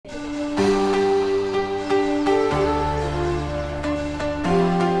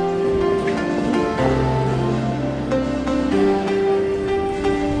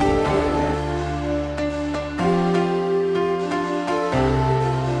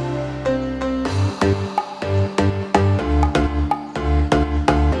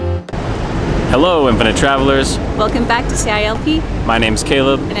Hello, Infinite Travelers. Welcome back to CILP. My name's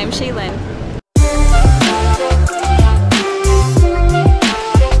Caleb. And I'm Shaylin.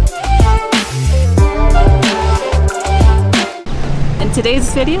 In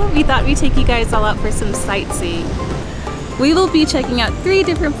today's video, we thought we'd take you guys all out for some sightseeing. We will be checking out 3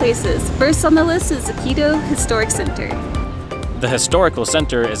 different places. First on the list is the Quito Historic Center. The Historical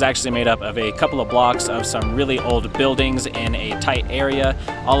Center is actually made up of a couple of blocks of some really old buildings in a tight area.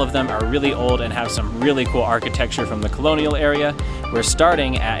 All of them are really old and have some really cool architecture from the colonial era. We're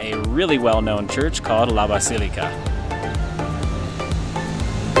starting at a really well-known church called La Basilica.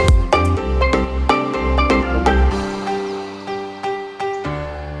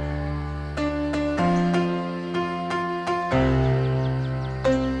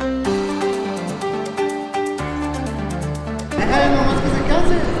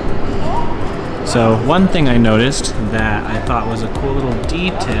 So one thing I noticed that I thought was a cool little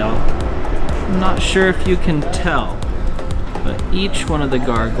detail, I'm not sure if you can tell, but each one of the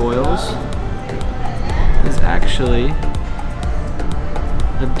gargoyles is actually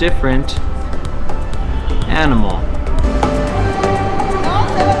a different animal.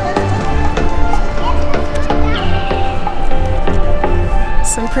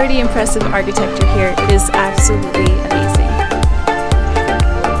 Some pretty impressive architecture here. It is absolutely amazing.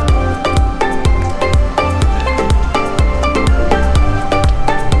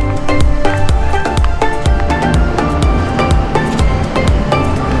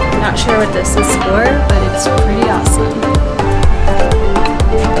 Not sure what this is for, but it's pretty awesome.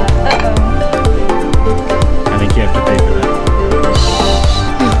 I think you have to pay for that.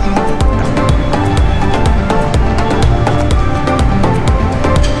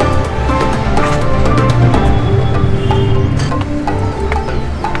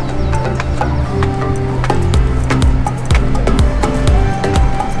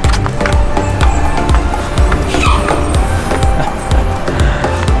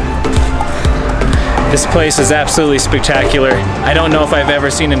 This place is absolutely spectacular. I don't know if I've ever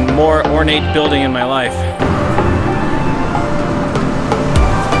seen a more ornate building in my life.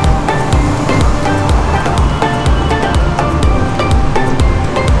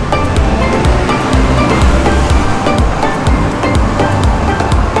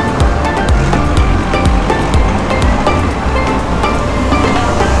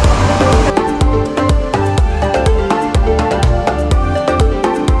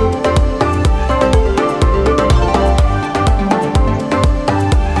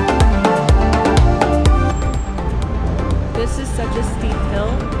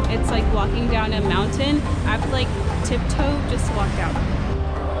 Walking down a mountain, I have to like tiptoe just to walk down.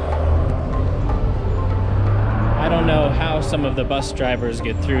 I don't know how some of the bus drivers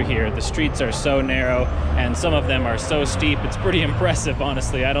get through here. The streets are so narrow and some of them are so steep. It's pretty impressive,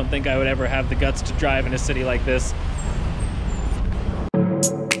 honestly. I don't think I would ever have the guts to drive in a city like this.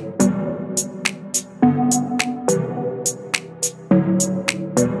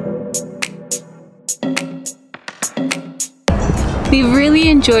 We really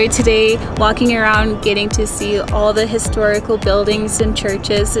enjoyed today walking around, getting to see all the historical buildings and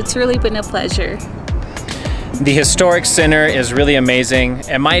churches. It's really been a pleasure. The Historic Center is really amazing.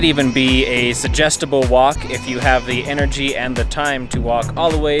 It might even be a suggestible walk if you have the energy and the time to walk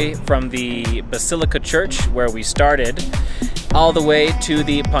all the way from the Basilica Church, where we started, all the way to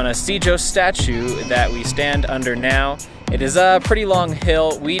the Panasijo statue that we stand under now. It is a pretty long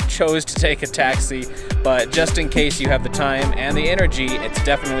hill. We chose to take a taxi, but just in case you have the time and the energy, it's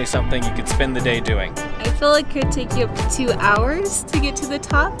definitely something you could spend the day doing. I feel like it could take you up to 2 hours to get to the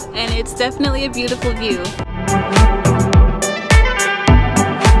top, and it's definitely a beautiful view.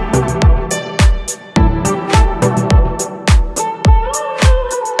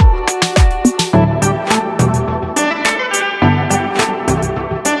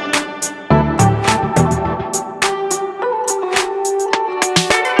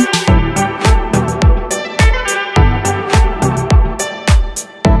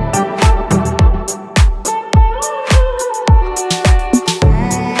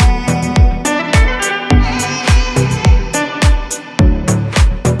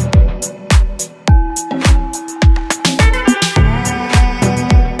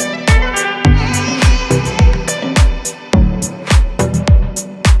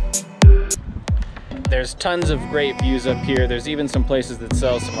 There's tons of great views up here. There's even some places that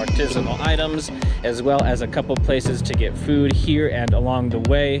sell some artisanal items, as well as a couple places to get food here and along the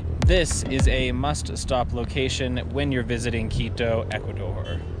way. This is a must-stop location when you're visiting Quito,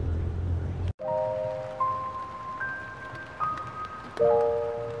 Ecuador.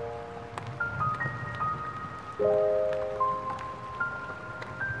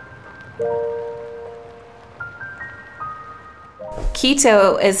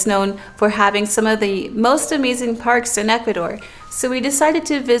 Quito is known for having some of the most amazing parks in Ecuador, so we decided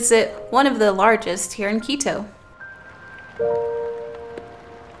to visit one of the largest here in Quito.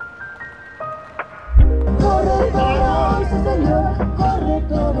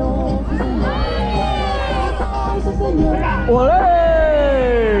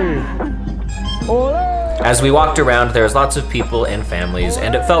 As we walked around, there was lots of people and families,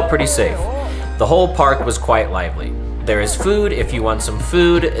 and it felt pretty safe. The whole park was quite lively. There is food if you want some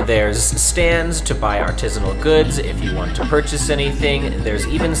food, there's stands to buy artisanal goods if you want to purchase anything, there's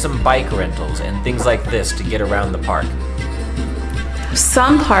even some bike rentals and things like this to get around the park.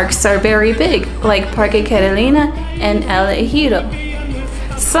 Some parks are very big, like Parque Carolina and El Ejido.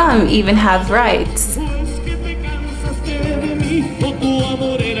 Some even have rides.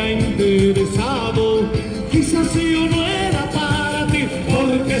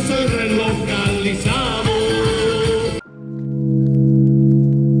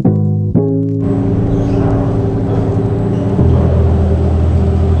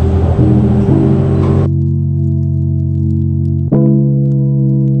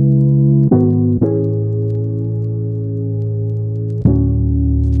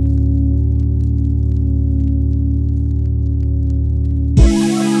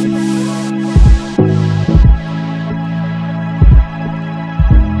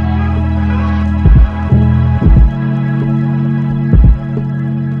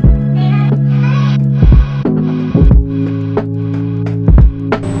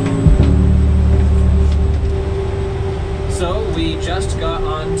 We just got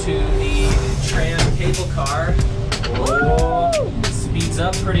onto the tram cable car. Oh, speeds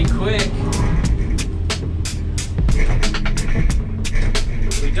up pretty quick.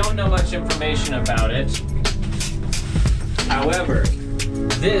 We don't know much information about it. However,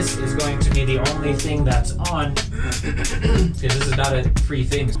 this is going to be the only thing that's on, because this is not a free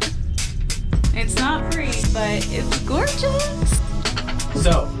thing. It's not free, but it's gorgeous.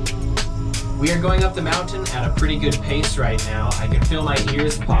 So, we are going up the mountain at a pretty good pace right now. I can feel my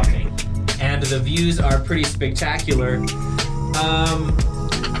ears popping, and the views are pretty spectacular.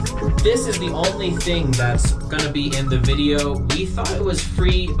 This is the only thing that's gonna be in the video. We thought it was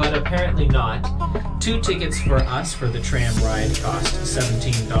free, but apparently not. 2 tickets for us for the tram ride cost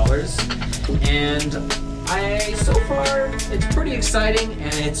 $17, and so far, it's pretty exciting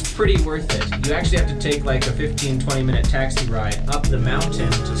and it's pretty worth it. You actually have to take like a 15-20 minute taxi ride up the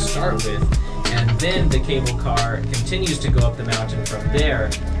mountain to start with, and then the cable car continues to go up the mountain from there.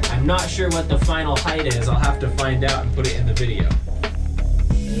 I'm not sure what the final height is. I'll have to find out and put it in the video.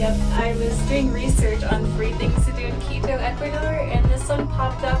 Yep, I was doing research on free things to do in Quito, Ecuador, and this one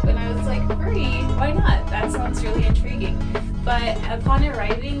popped up and I was like, free? Why not? That sounds really intriguing. But upon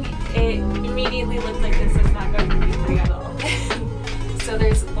arriving, it immediately looked like this was not going to be free at all. So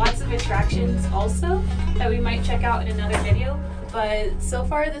there's lots of attractions also that we might check out in another video, but so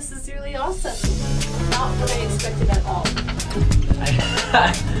far this is really awesome. Not what I expected at all.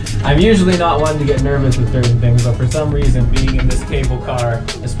 I'm usually not one to get nervous with certain things, but for some reason being in this cable car,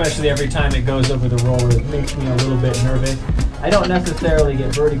 especially every time it goes over the roller, it makes me a little bit nervous. I don't necessarily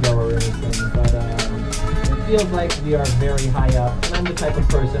get vertigo or anything, but it feels like we are very high up, and I'm the type of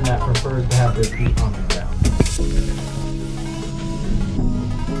person that prefers to have their feet on the ground.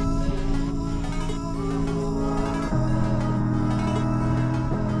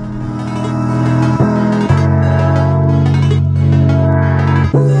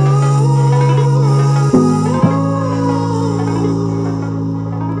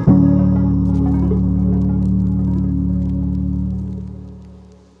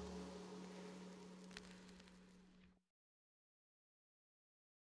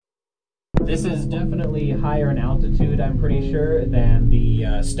 This is definitely higher in altitude, I'm pretty sure, than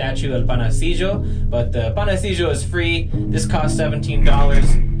the statue El Panecillo, but the Panecillo is free. This costs $17.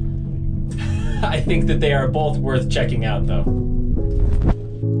 I think that they are both worth checking out, though.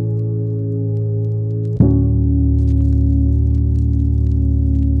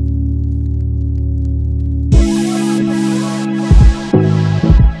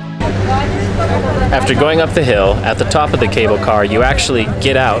 After going up the hill, at the top of the cable car, you actually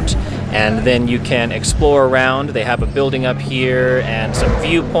get out and then you can explore around. They have a building up here and some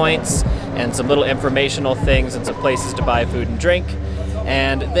viewpoints and some little informational things and some places to buy food and drink.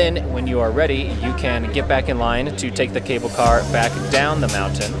 And then when you are ready, you can get back in line to take the cable car back down the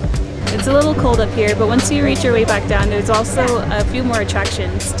mountain. It's a little cold up here, but once you reach your way back down, there's also a few more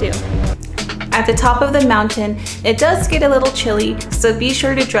attractions too. At the top of the mountain, it does get a little chilly, so be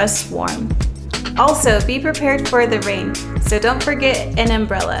sure to dress warm. Also, be prepared for the rain, so don't forget an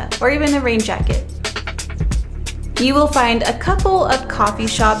umbrella or even a rain jacket. You will find a couple of coffee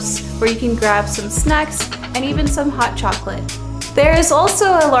shops where you can grab some snacks and even some hot chocolate. There is also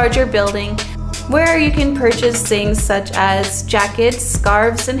a larger building where you can purchase things such as jackets,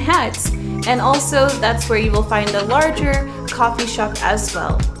 scarves, and hats. And also that's where you will find a larger coffee shop as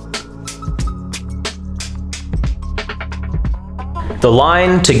well. The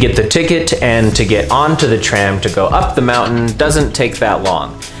line to get the ticket and to get onto the tram to go up the mountain doesn't take that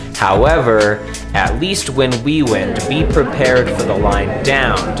long. However, at least when we went, be prepared for the line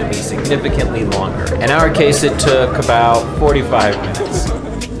down to be significantly longer. In our case, it took about 45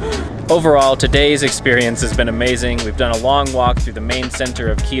 minutes. Overall, today's experience has been amazing. We've done a long walk through the main center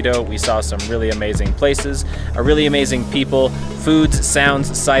of Quito. We saw some really amazing places, really amazing people, foods,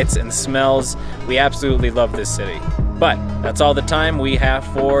 sounds, sights, and smells. We absolutely love this city. But that's all the time we have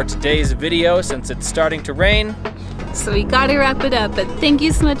for today's video since it's starting to rain. So we gotta wrap it up, but thank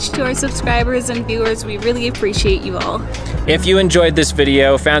you so much to our subscribers and viewers. We really appreciate you all. If you enjoyed this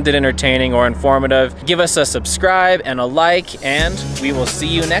video, found it entertaining or informative, give us a subscribe and a like, and we will see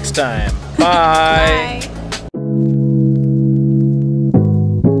you next time. Bye. Bye.